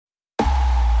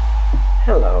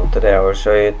Hello, today I will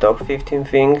show you top 15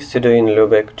 things to do in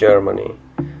Lübeck, Germany.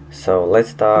 So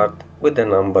let's start with the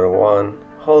number 1,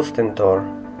 Holstentor.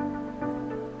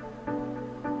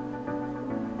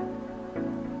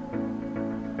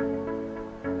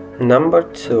 Number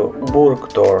 2,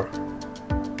 Burgtor.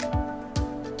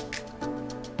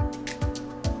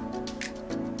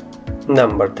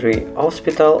 Number 3,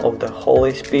 Hospital of the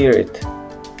Holy Spirit.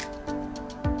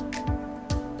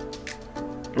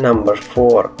 Number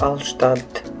 4,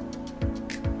 Altstadt.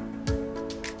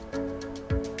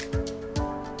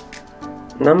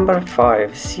 Number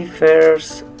 5,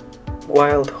 Seafarer's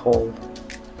Guildhall.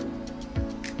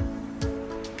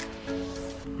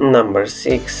 Number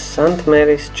 6, St.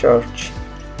 Mary's Church.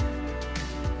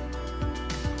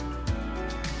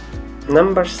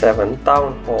 Number 7,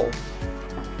 Town Hall.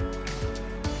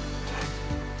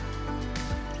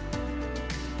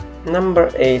 Number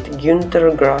 8,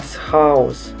 Günther Grass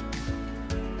House.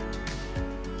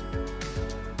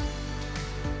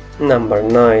 Number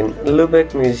 9,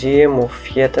 Lübeck Museum of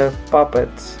Theatre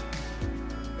Puppets.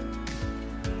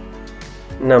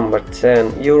 Number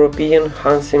 10, European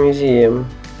Hanse Museum.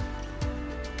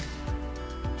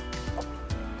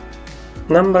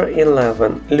 Number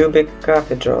 11, Lübeck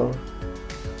Cathedral.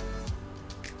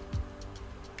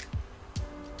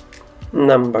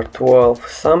 Number 12,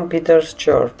 St. Peter's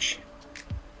Church.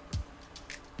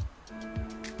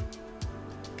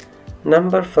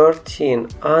 Number 13,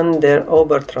 der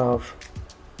Obertrave.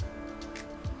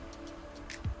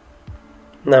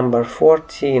 Number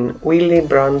 14, Willy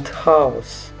Brandt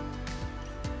House.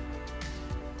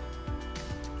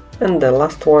 And the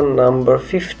last one, number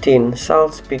 15,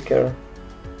 Salzspeicher.